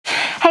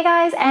Hey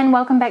guys, and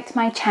welcome back to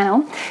my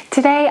channel.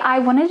 Today I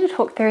wanted to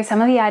talk through some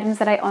of the items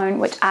that I own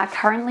which are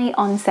currently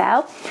on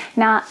sale.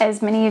 Now,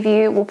 as many of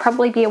you will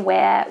probably be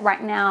aware,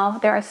 right now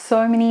there are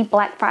so many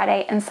Black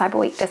Friday and Cyber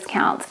Week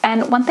discounts,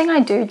 and one thing I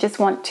do just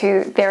want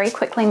to very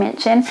quickly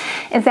mention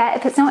is that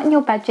if it's not in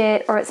your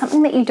budget or it's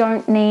something that you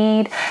don't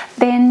need,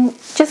 then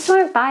just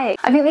don't buy it.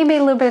 I think there'd be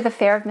a little bit of a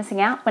fear of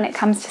missing out when it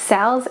comes to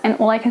sales, and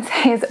all I can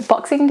say is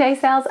Boxing Day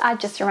sales are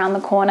just around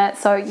the corner,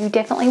 so you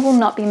definitely will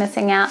not be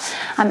missing out.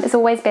 It's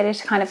always better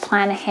to kind of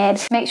plan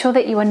ahead. Make sure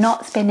that you are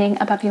not spending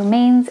above your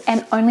means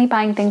and only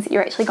buying things that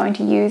you're actually going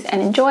to use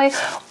and enjoy,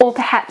 or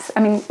perhaps, I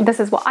mean, this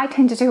is what I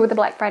tend to do with the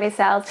Black Friday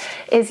sales,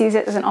 is use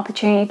it as an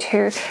opportunity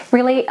to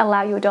really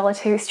allow your dollar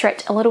to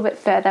stretch a little bit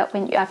further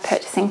when you are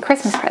purchasing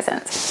Christmas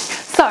presents.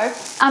 So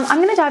I'm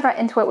going to dive right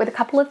into it with a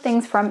couple of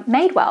things from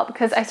Mademoiselle,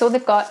 because I saw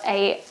they've got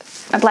a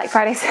Black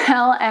Friday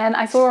sale and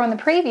I saw on the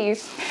preview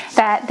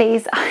that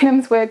these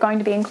items were going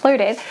to be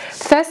included.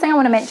 The first thing I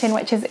want to mention,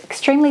 which is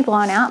extremely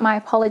blown out, my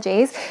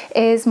apologies,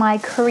 is my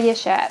Korea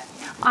shirt.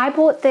 I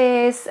bought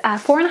this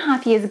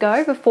 4.5 years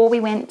ago before we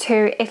went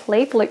to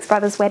Italy for Luke's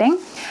brother's wedding,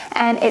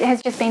 and it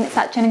has just been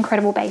such an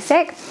incredible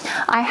basic.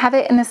 I have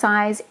it in the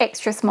size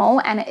extra small,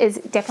 and it is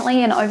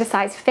definitely an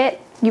oversized fit.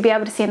 You'll be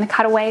able to see in the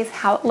cutaways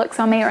how it looks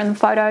on me or in the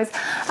photos.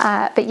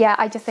 But yeah,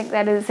 I just think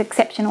that it is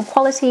exceptional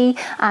quality.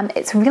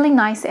 It's really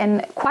nice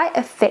and quite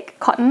a thick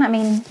cotton. I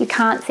mean, you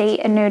can't see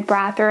a nude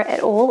bra through it at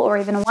all, or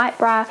even a white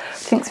bra. I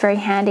think it's very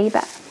handy,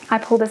 but I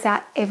pull this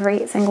out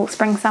every single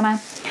spring, summer.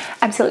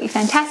 Absolutely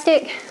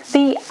fantastic.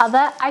 The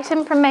other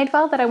item from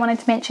Mademoiselle that I wanted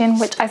to mention,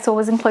 which I saw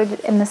was included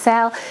in the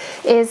sale,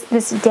 is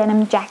this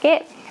denim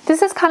jacket.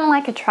 This is kind of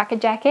like a trucker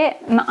jacket,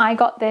 and I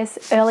got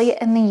this earlier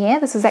in the year.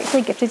 This was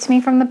actually gifted to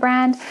me from the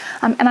brand,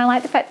 and I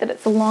like the fact that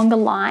it's a longer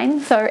line,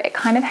 so it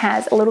kind of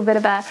has a little bit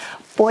of a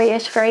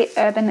boyish, very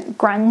urban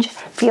grunge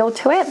feel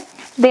to it.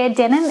 Their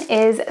denim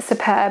is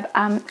superb.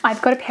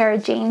 I've got a pair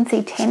of jeans,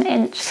 the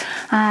 10-inch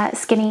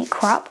skinny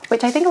crop,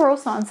 which I think are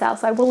also on sale,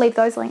 so I will leave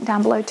those linked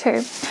down below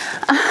too.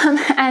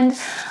 And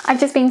I've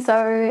just been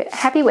so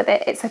happy with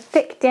it. It's a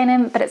thick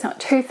denim, but it's not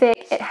too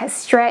thick. It has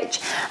stretch.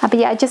 But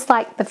yeah, I just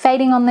like the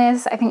fading on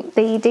this. I think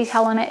the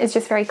detail on it is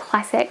just very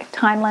classic,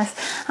 timeless.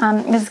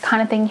 This is the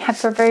kind of thing you have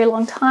for a very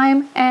long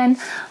time. And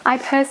I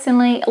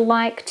personally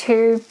like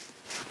to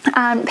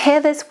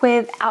pair this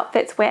with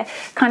outfits where it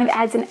kind of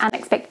adds an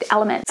unexpected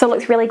element, so it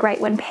looks really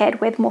great when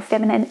paired with more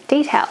feminine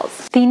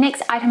details. The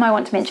next item I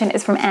want to mention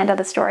is from And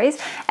Other Stories,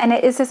 and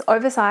it is this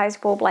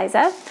oversized wool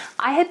blazer.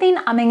 I had been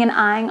umming and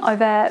eyeing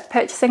over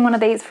purchasing one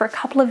of these for a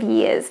couple of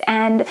years,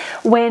 and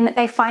when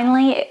they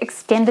finally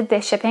extended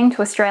their shipping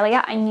to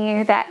Australia, I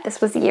knew that this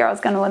was the year I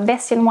was going to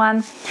invest in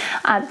one.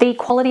 The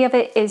quality of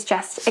it is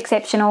just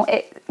exceptional.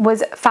 It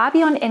was far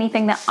beyond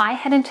anything that I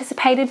had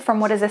anticipated from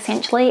what is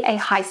essentially a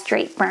high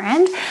street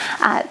brand.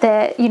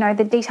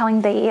 The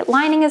detailing, the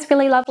lining is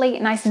really lovely,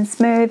 nice and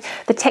smooth.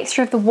 The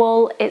texture of the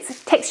wool,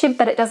 it's textured,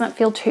 but it doesn't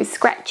feel too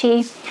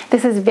scratchy.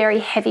 This is very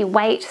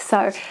heavyweight,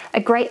 so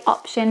a great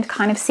option to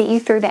kind of see you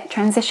through that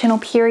transitional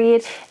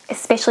period,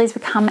 especially as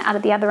we come out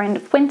of the other end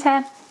of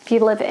winter. If you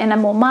live in a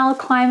more mild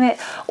climate,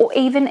 or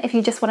even if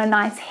you just want a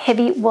nice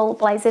heavy wool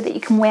blazer that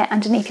you can wear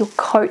underneath your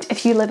coat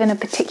if you live in a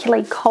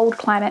particularly cold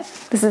climate,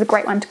 this is a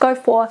great one to go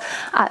for.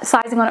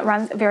 Sizing on it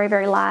runs very,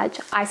 very large.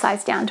 I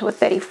sized down to a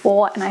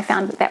 34, and I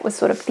found that that was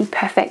sort of the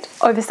perfect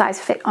oversized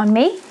fit on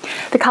me.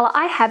 The color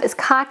I have is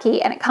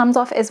khaki, and it comes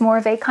off as more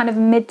of a kind of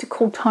mid to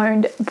cool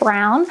toned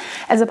brown,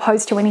 as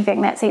opposed to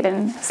anything that's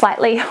even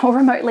slightly or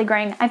remotely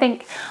green. I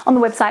think on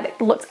the website it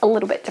looks a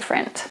little bit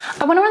different.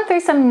 I want to run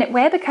through some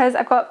knitwear because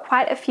I've got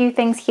quite a few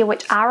things here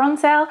which are on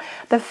sale.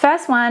 The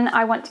first one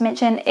I want to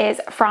mention is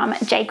from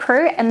J.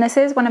 Crew, and this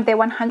is one of their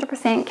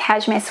 100%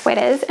 cashmere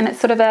sweaters, and it's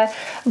sort of a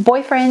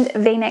boyfriend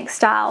v-neck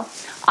style.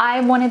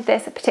 I wanted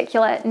this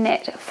particular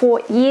knit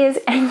for years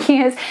and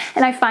years,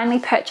 and I finally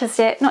purchased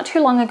it not too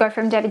long ago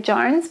from David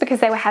Jones because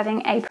they were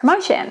having a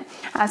promotion.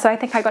 So I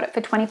think I got it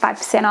for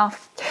 25%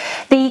 off.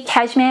 The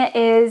cashmere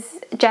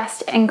is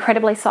just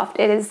incredibly soft.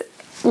 It is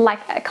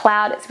like a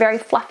cloud. It's very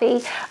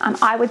fluffy.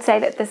 I would say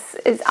that this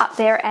is up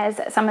there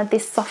as some of the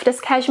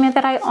softest cashmere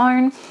that I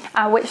own,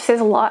 which says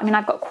a lot. I mean,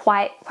 I've got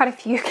quite a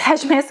few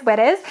cashmere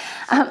sweaters.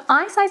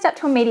 I sized up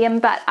to a medium,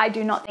 but I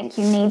do not think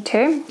you need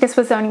to. This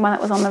was the only one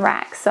that was on the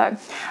rack, so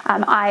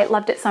I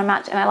loved it so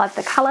much, and I love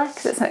the color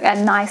because it's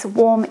a nice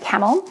warm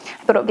camel.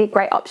 I thought it would be a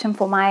great option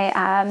for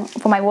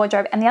my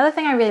wardrobe. And the other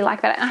thing I really like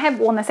about it, and I have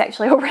worn this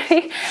actually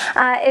already,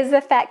 is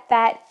the fact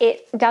that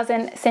it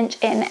doesn't cinch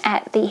in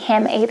at the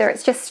hem either.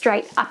 It's just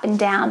straight up and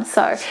down,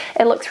 so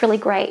it looks really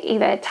great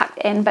either tucked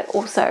in but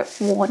also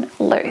worn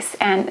loose.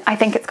 And I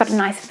think it's got a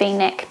nice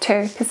v-neck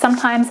too, because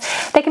sometimes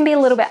they can be a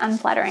little bit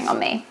unflattering on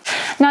me.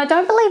 Now, I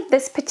don't believe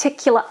this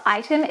particular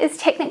item is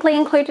technically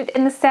included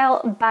in the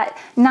sale, but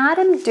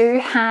Naadam do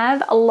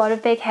have a lot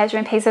of their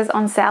cashmere pieces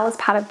on sale as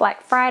part of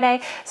Black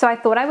Friday, so I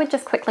thought I would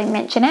just quickly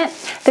mention it.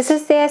 This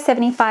is their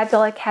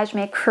 $75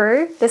 cashmere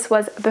crew. This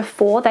was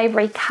before they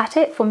recut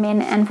it for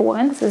men and for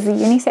women. This is the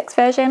unisex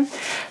version.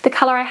 The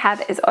color I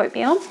have is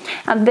oatmeal.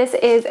 This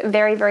is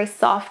very, very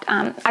soft.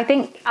 I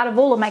think out of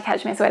all of my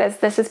cashmere sweaters,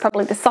 this is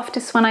probably the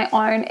softest one I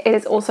own. It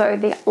is also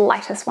the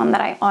lightest one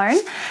that I own.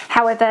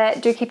 However,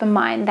 do keep in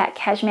mind that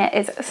cashmere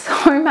is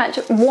so much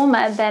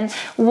warmer than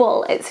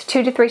wool. It's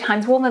 2 to 3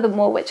 times warmer than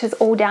wool, which is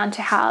all down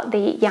to how the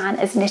yarn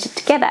is knitted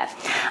together.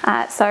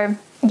 So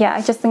yeah,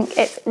 I just think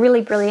it's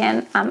really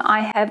brilliant.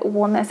 I have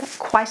worn this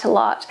quite a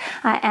lot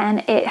and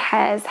it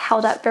has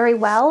held up very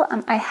well.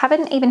 I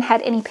haven't even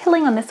had any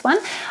pilling on this one.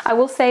 I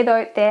will say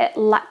though, their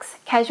Luxe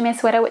cashmere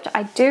sweater, which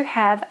I do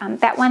have,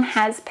 that one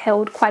has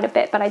pilled quite a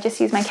bit, but I just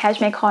use my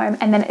cashmere comb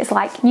and then it's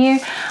like new.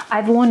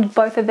 I've laundered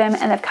both of them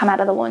and they've come out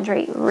of the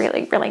laundry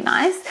really, really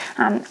nice.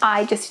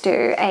 I just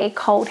do a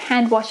cold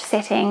hand wash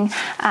setting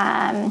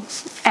and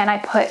I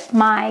put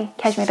my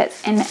cashmere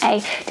bits in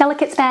a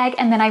delicates bag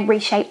and then I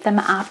reshape them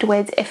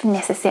afterwards if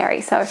necessary.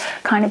 So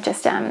kind of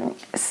just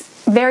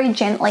very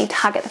gently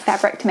tug at the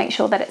fabric to make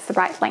sure that it's the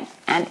right length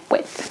and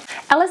width.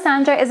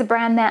 Alessandro is a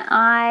brand that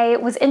I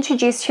was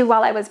introduced to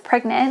while I was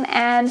pregnant,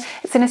 and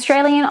it's an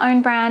Australian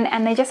owned brand,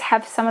 and they just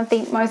have some of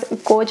the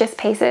most gorgeous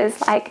pieces,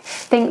 like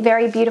think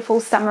very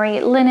beautiful summery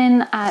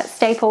linen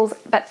staples,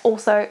 but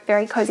also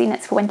very cozy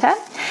knits for winter.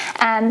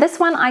 And this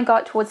one I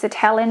got towards the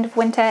tail end of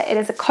winter. It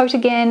is a coat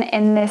again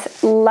in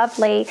this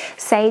lovely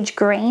sage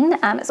green.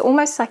 It's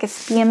almost like a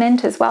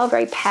spearmint as well,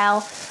 very pale,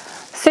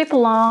 super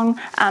long.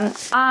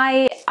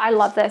 I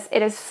love this.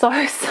 It is so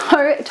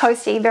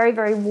toasty, very,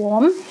 very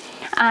warm.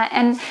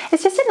 And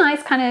it's just a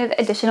nice kind of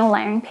additional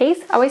layering piece.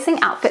 I always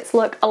think outfits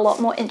look a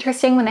lot more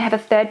interesting when they have a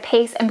third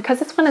piece, and because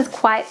this one is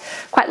quite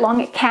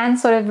long, it can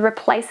sort of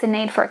replace the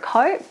need for a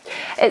coat.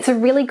 It's a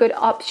really good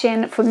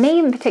option for me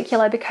in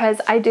particular because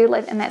I do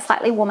live in that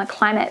slightly warmer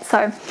climate,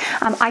 so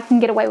I can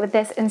get away with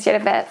this instead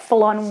of a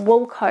full-on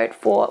wool coat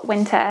for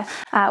winter,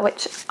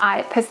 which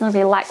I personally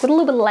really like, with a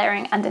little bit of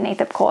layering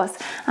underneath of course,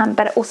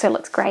 but it also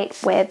looks great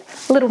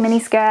with little mini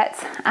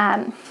skirts.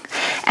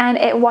 And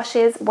it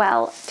washes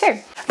well too.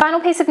 Final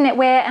piece of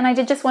knitwear, and I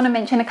did just want to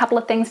mention a couple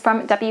of things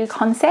from W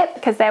Concept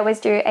because they always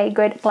do a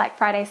good Black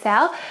Friday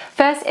sale.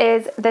 First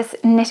is this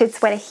knitted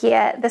sweater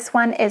here. This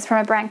one is from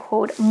a brand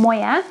called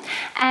Moya,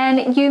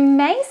 and you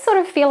may sort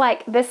of feel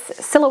like this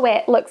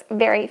silhouette looks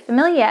very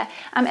familiar,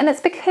 and it's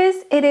because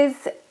it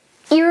is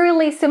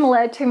eerily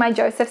similar to my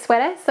Joseph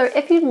sweater. So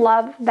if you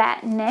love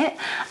that knit,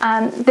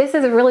 this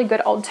is a really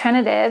good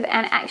alternative,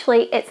 and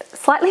actually it's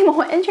slightly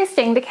more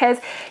interesting because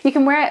you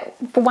can wear it,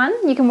 for one,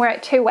 you can wear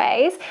it 2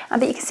 ways,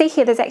 but you can see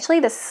here there's actually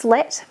the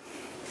slit.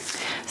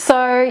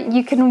 So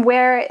you can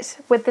wear it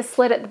with the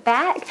slit at the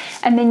back,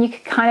 and then you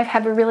could kind of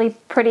have a really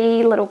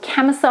pretty little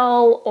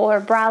camisole or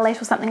a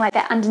bralette or something like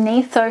that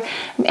underneath. So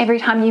every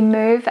time you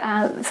move,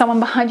 someone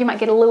behind you might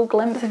get a little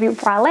glimpse of your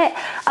bralette.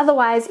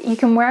 Otherwise, you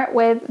can wear it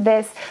with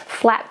this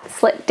flat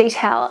slit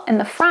detail in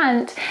the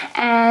front,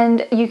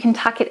 and you can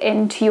tuck it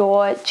into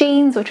your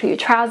jeans or to your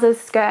trousers,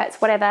 skirts,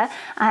 whatever,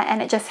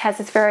 and it just has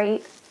this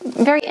very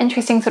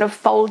interesting sort of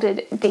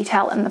folded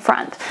detail in the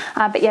front,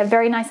 but yeah,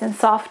 very nice and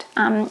soft.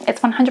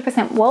 It's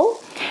 100% wool,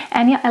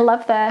 and yeah, I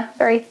love the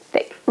very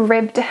thick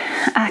ribbed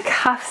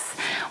cuffs,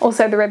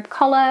 also the ribbed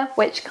collar,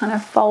 which kind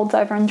of folds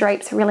over and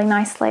drapes really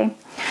nicely.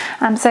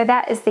 So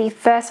that is the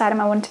first item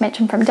I wanted to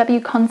mention from W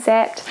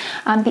Concept.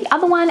 The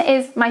other one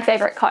is my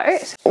favorite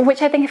coat,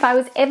 which I think if I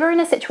was ever in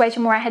a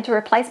situation where I had to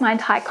replace my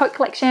entire coat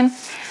collection,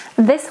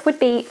 this would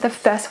be the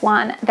first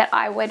one that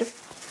I would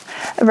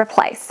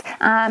replace,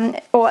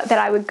 or that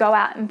I would go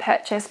out and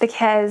purchase,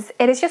 because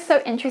it is just so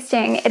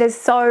interesting. It is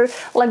so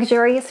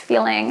luxurious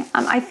feeling.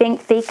 I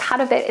think the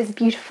cut of it is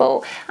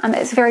beautiful.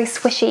 It's very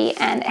swishy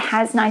and it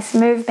has nice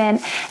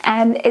movement,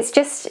 and it's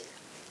just,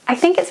 I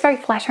think it's very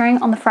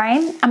flattering on the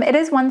frame. It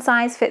is one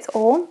size fits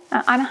all.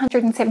 I'm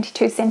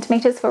 172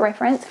 centimeters for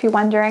reference, if you're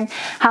wondering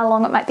how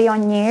long it might be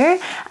on you.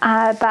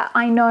 But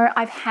I know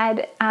I've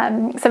had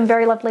some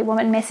very lovely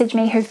women message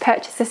me who've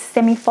purchased this,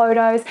 send me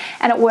photos,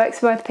 and it works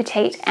for both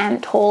petite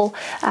and tall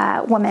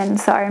women.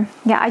 So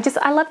yeah,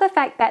 I love the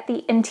fact that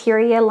the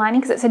interior lining,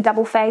 because it's a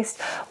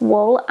double-faced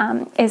wool,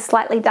 is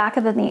slightly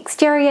darker than the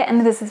exterior,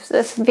 and there's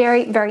this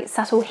very, very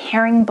subtle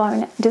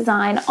herringbone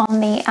design on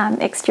the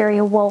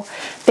exterior wool.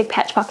 Big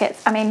patch pockets.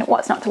 I mean,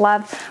 what's not to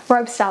love?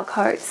 Robe style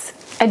coats,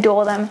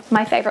 adore them.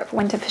 My favorite for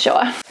winter for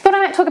sure. Thought I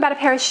might talk about a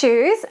pair of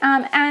shoes,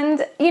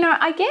 and you know,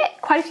 I get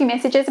quite a few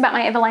messages about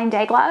my Everlane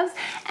day gloves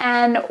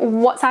and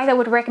what size I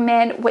would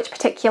recommend, which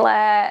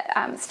particular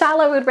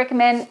style I would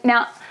recommend.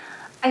 Now,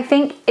 I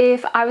think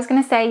if I was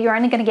going to say you're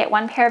only going to get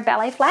one pair of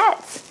ballet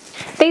flats,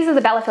 these are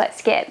the ballet flats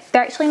to get.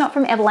 They're actually not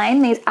from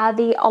Everlane. These are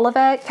the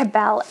Oliver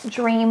Cabell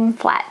Dream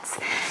Flats,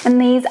 and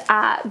these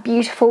are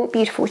beautiful,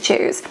 beautiful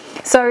shoes.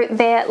 So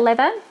they're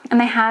leather and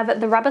they have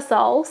the rubber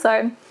sole,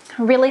 so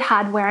really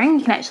hard wearing.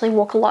 You can actually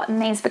walk a lot in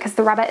these because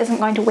the rubber isn't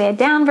going to wear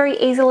down very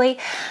easily.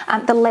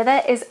 The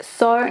leather is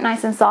so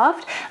nice and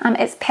soft.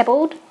 It's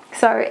pebbled,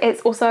 so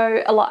it's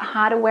also a lot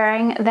harder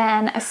wearing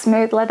than a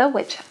smooth leather,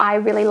 which I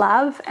really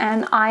love,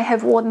 and I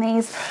have worn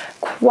these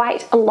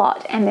quite a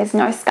lot, and there's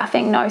no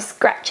scuffing, no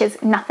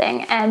scratches,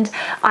 nothing, and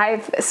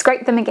I've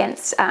scraped them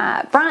against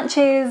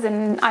branches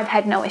and I've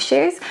had no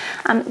issues.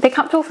 They're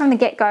comfortable from the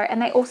get-go, and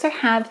they also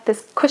have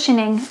this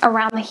cushioning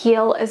around the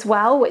heel as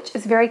well, which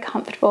is very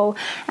comfortable,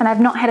 and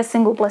I've not had a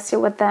single blister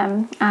with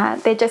them.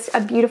 They're just a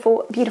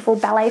beautiful, beautiful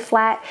ballet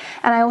flat,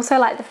 and I also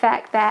like the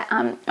fact that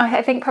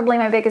I think probably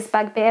my biggest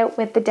bugbear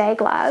with the day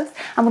gloves,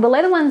 well, the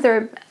leather ones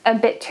are a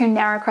bit too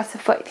narrow across the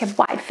foot. You have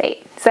wide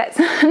feet, so that's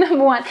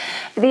number one.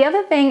 But the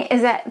other thing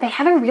is that they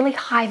have a really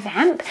high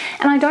vamp,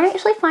 and I don't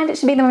actually find it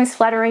to be the most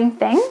flattering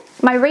thing.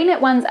 My reknit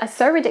ones are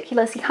so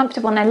ridiculously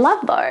comfortable, and I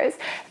love those,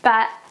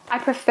 but I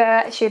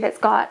prefer a shoe that's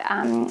got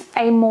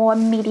a more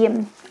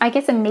medium, I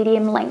guess a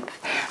medium length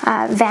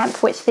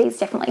vamp, which these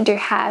definitely do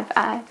have.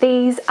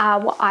 These are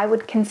what I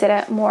would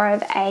consider more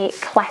of a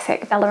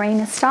classic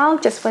ballerina style,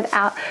 just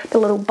without the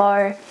little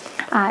bow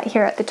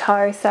here at the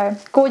toe. So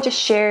gorgeous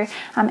shoe,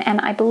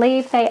 and I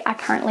believe they are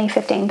currently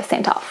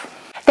 15% off.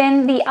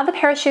 Then the other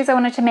pair of shoes I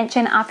wanted to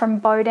mention are from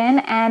Boden,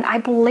 and I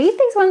believe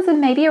these ones are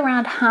maybe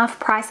around half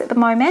price at the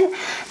moment.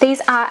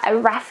 These are a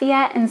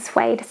raffia and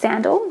suede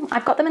sandal.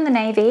 I've got them in the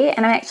navy,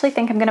 and I actually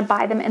think I'm going to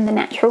buy them in the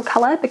natural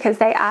color because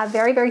they are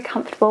very, very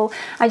comfortable.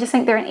 I just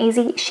think they're an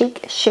easy,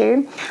 chic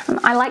shoe.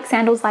 I like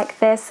sandals like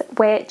this,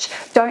 which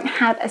don't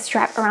have a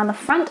strap around the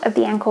front of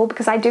the ankle,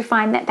 because I do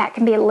find that that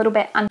can be a little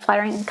bit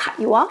unflattering and cut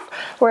you off.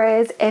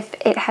 Whereas if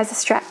it has a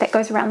strap that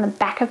goes around the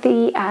back of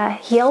the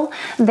heel,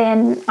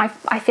 then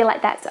I feel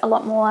like that's a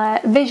lot more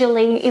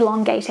visually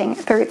elongating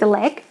through the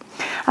leg.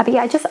 But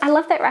yeah, I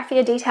love that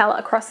raffia detail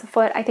across the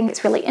foot. I think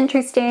it's really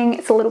interesting.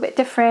 It's a little bit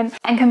different,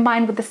 and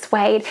combined with the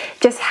suede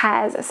just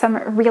has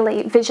some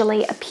really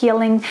visually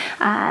appealing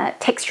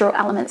textural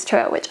elements to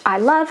it, which I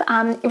love.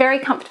 Very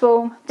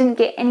comfortable. Didn't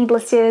get any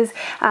blisters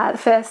the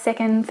first,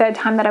 second, third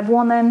time that I've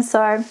worn them,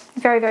 so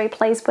very, very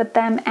pleased with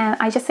them, and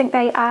I just think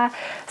they are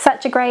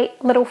such a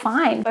great little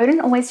find. Boden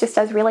always just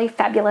does really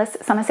fabulous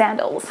summer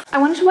sandals. I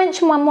wanted to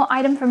mention one more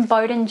item from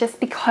Boden just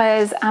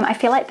because I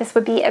feel like this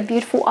would be a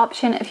beautiful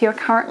option if you're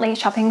currently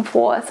shopping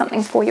for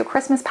something for your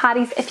Christmas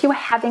parties, if you are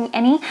having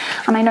any.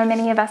 I know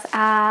many of us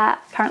are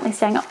currently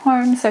staying at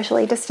home,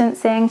 socially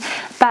distancing,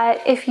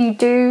 but if you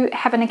do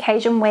have an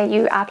occasion where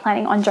you are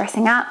planning on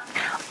dressing up,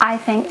 I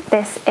think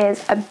this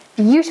is a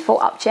beautiful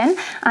option.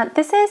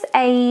 This is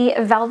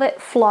a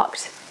velvet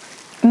flocked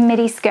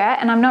midi skirt,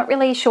 and I'm not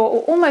really sure,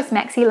 or almost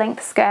maxi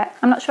length skirt.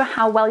 I'm not sure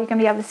how well you're going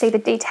to be able to see the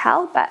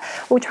detail, but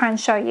we'll try and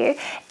show you.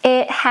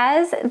 It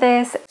has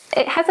this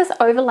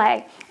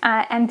overlay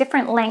and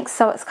different lengths,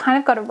 so it's kind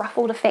of got a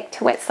ruffled effect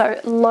to it, so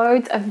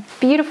loads of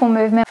beautiful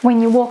movement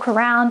when you walk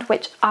around,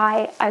 which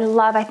I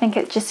love. I think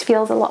it just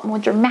feels a lot more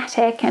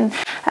dramatic, and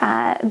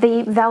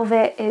the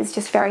velvet is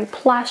just very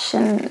plush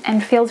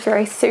and feels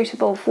very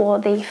suitable for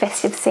the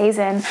festive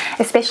season,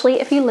 especially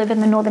if you live in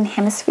the Northern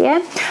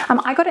Hemisphere.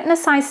 I got it in a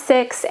size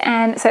 6,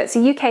 and so it's a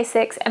UK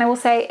 6, and I will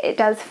say it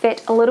does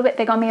fit a little bit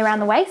big on me around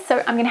the waist,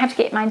 so I'm gonna have to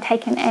get mine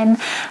taken in.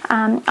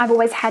 I've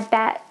always had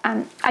that.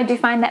 I do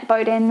find that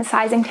Boden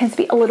sizing tends to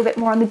be a little bit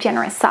more on the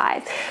generous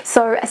side,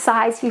 so a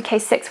size UK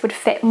 6 would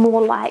fit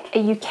more like a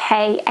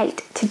UK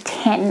 8 to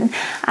 10.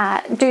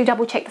 Do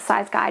double check the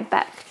size guide,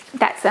 but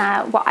that's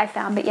what I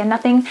found. But yeah,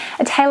 nothing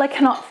a tailor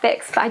cannot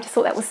fix, but I just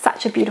thought that was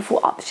such a beautiful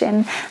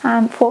option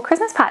for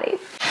Christmas parties.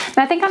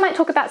 Now I think I might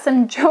talk about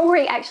some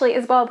jewelry actually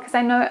as well, because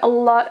I know a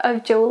lot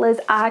of jewelers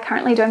are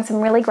currently doing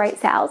some really great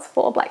sales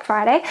for Black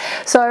Friday.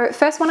 So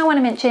first one I want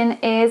to mention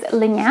is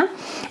Lingya,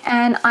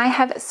 and I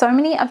have so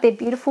many of their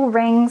beautiful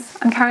rings.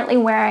 I'm currently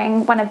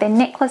wearing one of their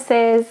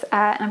necklaces,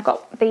 and I've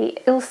got the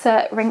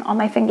Ilse ring on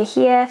my finger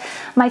here.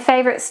 My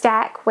favorite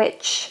stack,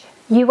 which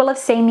you will have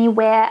seen me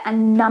wear a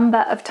number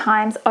of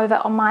times over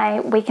on my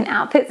weekend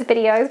outfits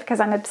videos because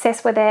I'm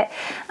obsessed with it.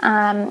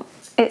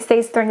 It's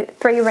these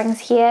three rings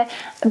here.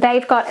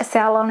 They've got a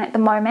sale on at the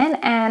moment,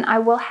 and I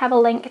will have a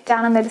link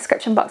down in the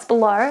description box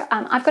below.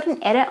 I've got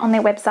an edit on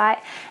their website,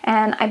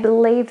 and I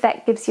believe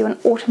that gives you an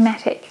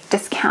automatic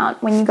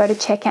discount when you go to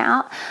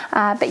checkout.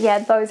 But yeah,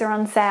 those are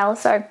on sale.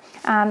 So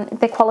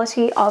the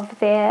quality of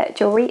their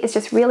jewelry is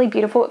just really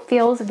beautiful. It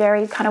feels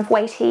very kind of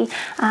weighty,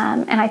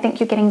 and I think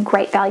you're getting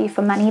great value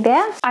for money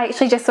there. I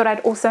actually just thought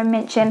I'd also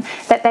mention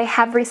that they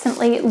have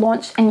recently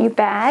launched a new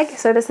bag.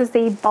 So this is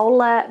the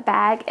bowler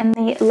bag in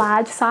the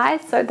large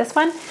size. So this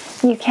one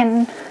you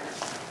can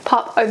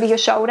pop over your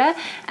shoulder,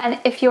 and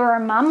if you're a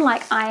mum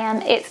like I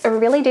am, it's a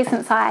really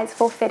decent size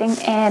for fitting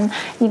in,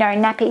 you know,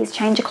 nappies,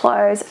 change of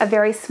clothes, a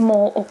very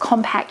small or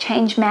compact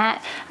change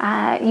mat,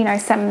 you know,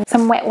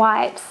 some wet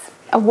wipes,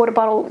 a water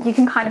bottle. You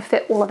can kind of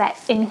fit all of that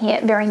in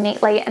here very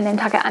neatly and then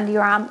tuck it under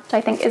your arm, which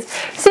I think is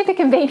super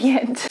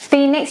convenient.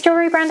 The next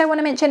jewelry brand I want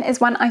to mention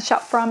is one I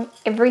shop from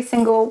every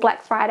single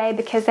Black Friday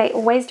because they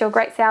always do a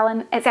great sale,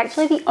 and it's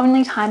actually the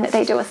only time that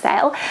they do a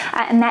sale,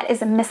 and that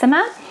is a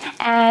Missima.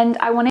 And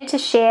I wanted to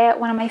share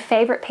one of my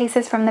favorite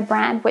pieces from the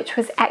brand, which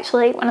was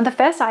actually one of the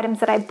first items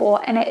that I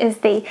bought, and it is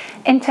the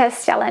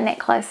Interstellar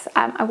necklace.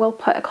 I will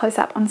put a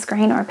close-up on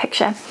screen or a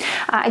picture.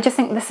 I just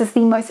think this is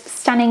the most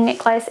stunning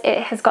necklace.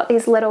 It has got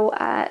these little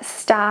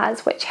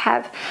stars which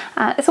have,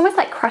 it's almost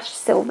like crushed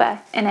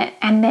silver in it,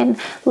 and then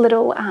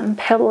little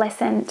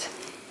pearlescent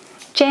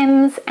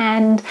gems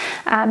and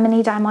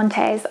mini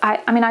diamantes.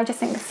 I mean, I just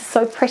think this is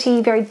so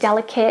pretty, very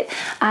delicate,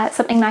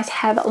 something nice to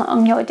have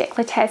on your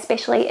décolleté,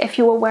 especially if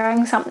you were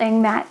wearing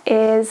something that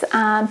is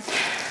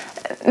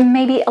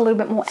maybe a little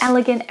bit more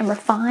elegant and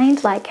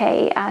refined, like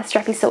a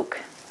strappy silk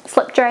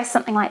slip dress,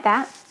 something like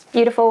that.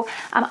 Beautiful.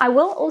 I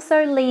will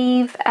also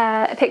leave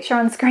a picture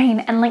on screen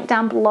and link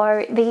down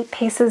below the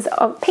pieces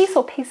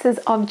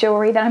of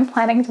jewelry that I'm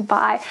planning to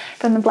buy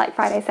from the Black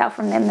Friday sale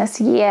from them this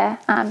year.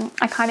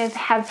 I kind of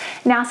have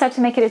now started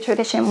to make it a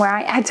tradition where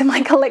I add to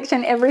my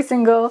collection every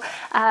single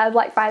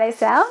Black Friday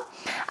sale.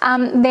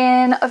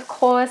 Then of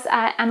course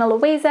Ana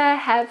Luisa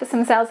have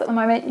some sales at the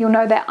moment. You'll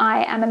know that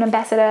I am an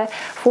ambassador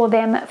for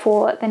them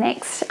for the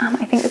next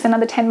I think it's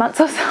another 10 months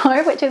or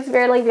so, which is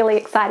really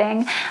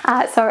exciting.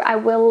 So I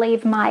will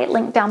leave my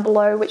link down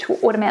below, which will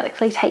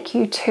automatically take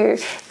you to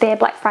their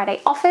Black Friday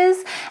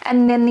offers.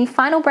 And then the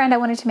final brand I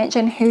wanted to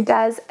mention, who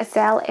does a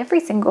sale every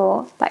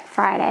single Black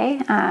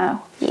Friday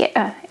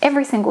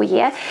every single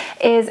year,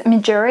 is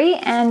Midori.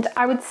 And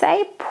I would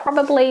say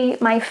probably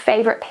my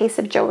favorite piece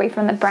of jewelry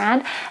from the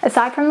brand,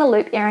 aside from the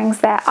loop earrings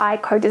that I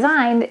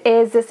co-designed,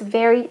 is this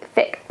very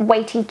thick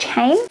weighty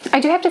chain. I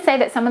do have to say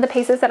that some of the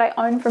pieces that I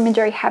own from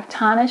Midori have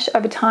tarnished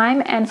over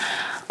time, and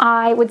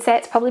I would say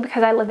it's probably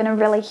because I live in a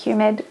really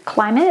humid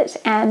climate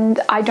and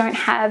I don't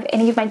have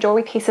any of my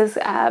jewelry pieces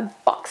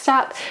boxed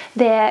up.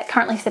 They're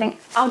currently sitting,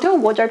 I'll do a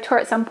wardrobe tour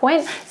at some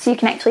point so you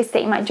can actually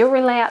see my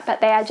jewelry layout, but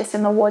they are just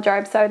in the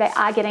wardrobe, so they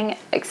are getting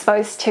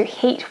exposed to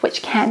heat,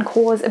 which can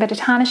cause a bit of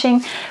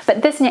tarnishing.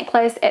 But this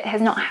necklace, it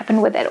has not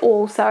happened with at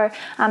all, so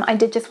I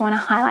did just want to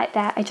highlight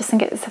that. I just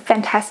think it's a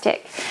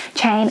fantastic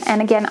chain,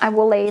 and again I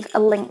will leave a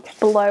link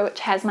below which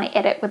has my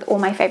edit with all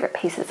my favorite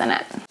pieces in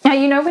it. Now,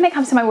 you know, when it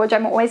comes to my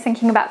wardrobe, I'm always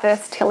thinking about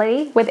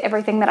versatility with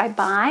everything that I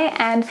buy,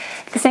 and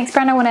this next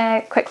brand I want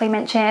to quickly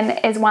mention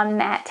is one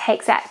that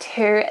takes that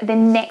to the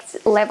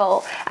next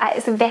level.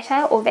 It's a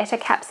Veta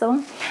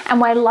capsule, and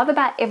what I love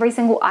about every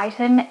single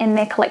item in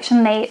their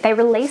collection, they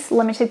release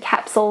limited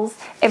capsules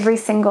every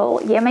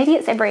single year, maybe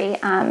it's every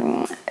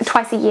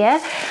twice a year,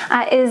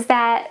 is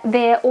that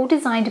they're all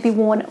designed to be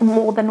worn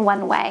more than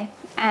one way.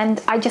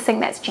 And I just think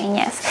that's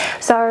genius.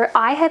 So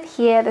I have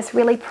here this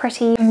really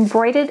pretty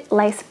embroidered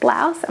lace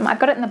blouse. I've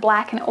got it in the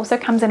black and it also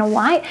comes in a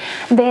white.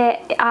 There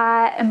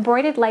are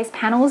embroidered lace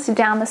panels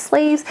down the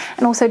sleeves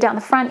and also down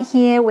the front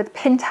here with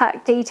pin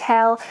tuck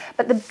detail.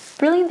 But the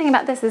brilliant thing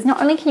about this is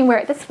not only can you wear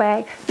it this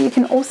way, but you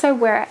can also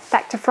wear it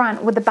back to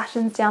front with the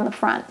buttons down the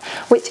front,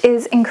 which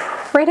is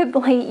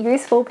incredibly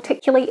useful,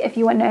 particularly if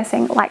you are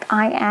nursing like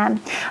I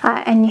am.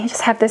 And you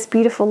just have this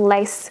beautiful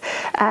lace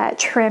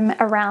trim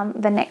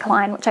around the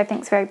neckline, which I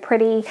think is very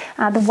pretty.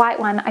 The white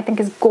one I think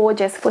is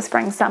gorgeous for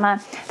spring summer.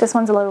 This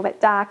one's a little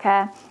bit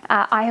darker.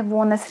 I have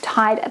worn this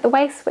tied at the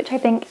waist, which I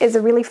think is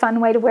a really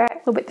fun way to wear it, a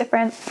little bit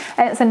different.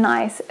 And it's a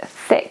nice,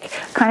 thick,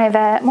 kind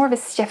of more of a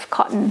stiff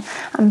cotton.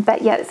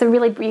 But yeah, it's a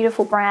really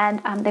beautiful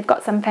brand. They've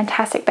got some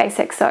fantastic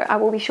basics, so I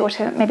will be sure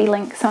to maybe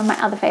link some of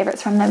my other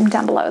favorites from them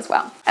down below as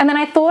well. And then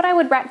I thought I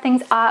would wrap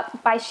things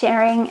up by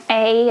sharing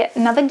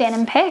another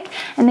denim pick,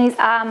 and these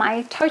are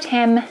my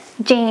Totem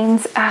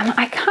jeans.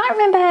 I can't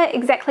remember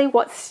exactly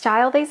what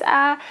style these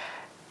are.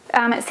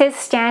 It says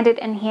standard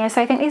in here,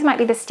 so I think these might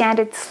be the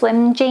standard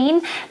slim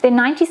jean. They're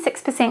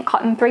 96%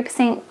 cotton,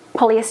 3%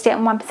 polyester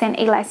and 1%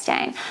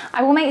 elastane.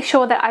 I will make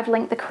sure that I've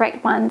linked the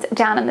correct ones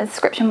down in the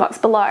description box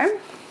below.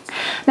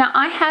 Now,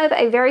 I have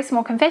a very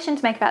small confession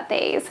to make about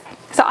these.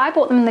 So I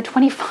bought them in the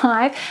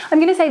 25. I'm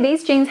going to say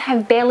these jeans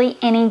have barely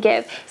any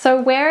give.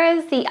 So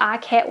whereas the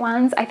Arquette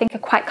ones I think are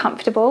quite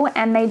comfortable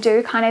and they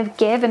do kind of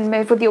give and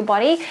move with your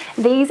body,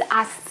 these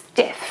are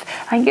stiff.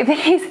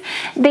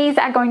 These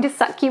are going to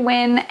suck you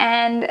in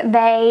and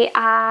they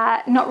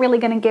are not really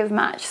going to give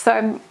much.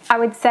 So I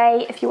would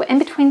say if you were in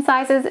between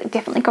sizes,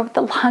 definitely go with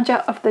the larger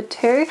of the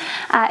two.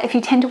 If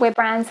you tend to wear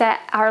brands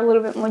that are a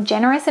little bit more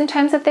generous in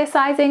terms of their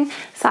sizing,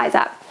 size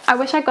up. I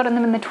wish I got them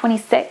in the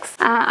 26.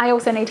 I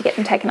also need to get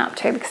them taken up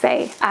too because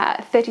they are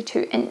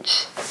 32-inch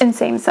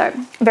inseam, so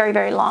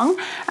very long.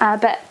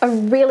 But a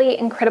really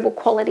incredible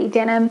quality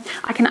denim.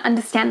 I can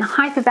understand the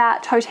hype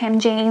about Totem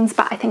jeans,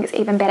 but I think it's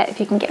even better if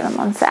you can get them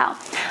on sale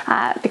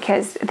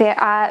because there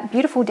are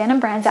beautiful denim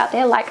brands out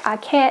there like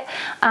Arquette.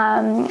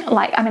 I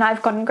mean,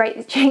 I've gotten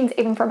great jeans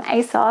even from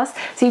ASOS,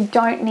 so you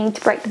don't need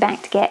to break the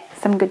bank to get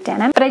some good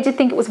denim. But I did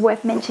think it was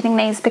worth mentioning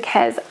these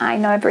because I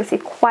know I've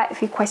received quite a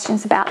few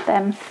questions about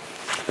them.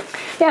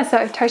 Yeah,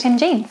 so Totem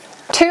jeans.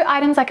 Two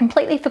items I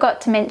completely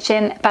forgot to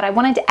mention, but I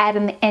wanted to add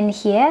in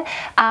here,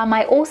 are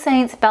my All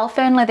Saints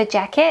Belfern leather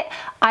jacket.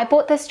 I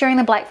bought this during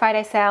the Black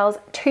Friday sales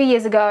 2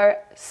 years ago.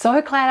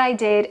 So glad I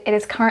did. It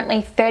is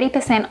currently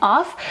 30%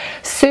 off.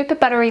 Super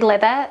buttery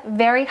leather,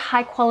 very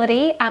high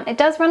quality. It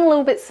does run a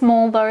little bit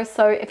small though,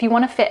 so if you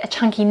want to fit a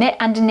chunky knit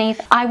underneath,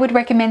 I would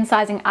recommend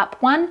sizing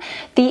up one.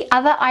 The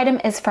other item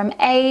is from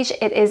Age.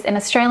 It is an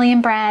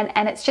Australian brand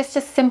and it's just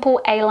a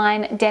simple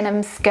A-line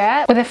denim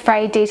skirt with a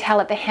frayed detail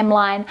at the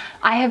hemline.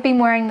 I have been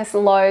wearing this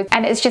loads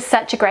and it's just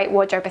such a great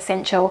wardrobe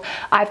essential.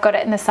 I've got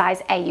it in the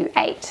size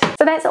AU8.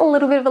 So that's a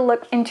little bit of a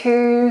look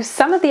into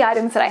some of the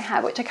items that I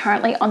have which are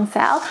currently on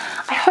sale.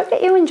 I hope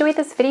that you enjoyed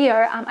this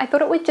video. I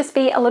thought it would just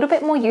be a little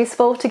bit more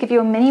useful to give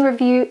you a mini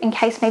review in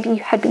case maybe you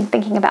had been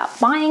thinking about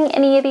buying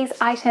any of these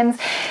items,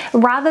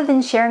 rather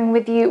than sharing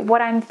with you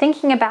what I'm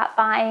thinking about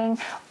buying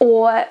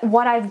or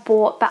what I've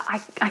bought, but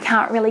I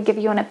can't really give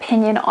you an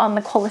opinion on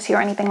the quality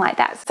or anything like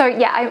that. So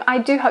yeah, I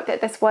do hope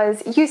that this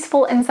was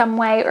useful in some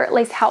way or at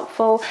least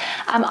helpful.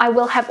 I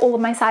will have all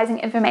of my sizing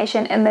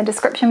information in the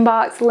description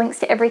box, links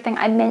to everything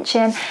I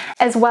mentioned,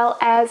 as well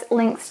as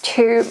links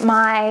to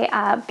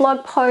my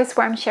blog post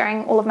where I'm sharing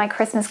all of my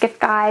Christmas gift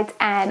guides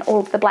and all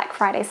of the Black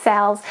Friday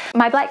sales.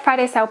 My Black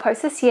Friday sale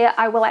post this year,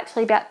 I will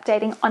actually be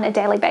updating on a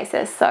daily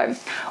basis. So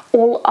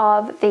all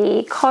of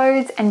the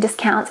codes and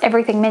discounts,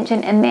 everything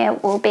mentioned in there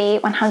will be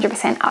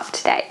 100% up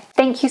to date.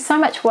 Thank you so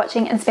much for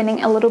watching and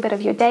spending a little bit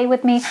of your day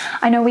with me.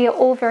 I know we are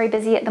all very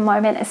busy at the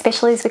moment,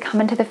 especially as we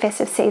come into the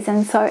festive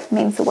season, so it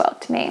means the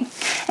world to me.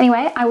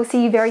 Anyway, I will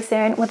see you very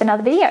soon with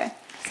another video.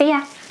 See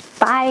ya.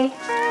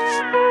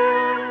 Bye.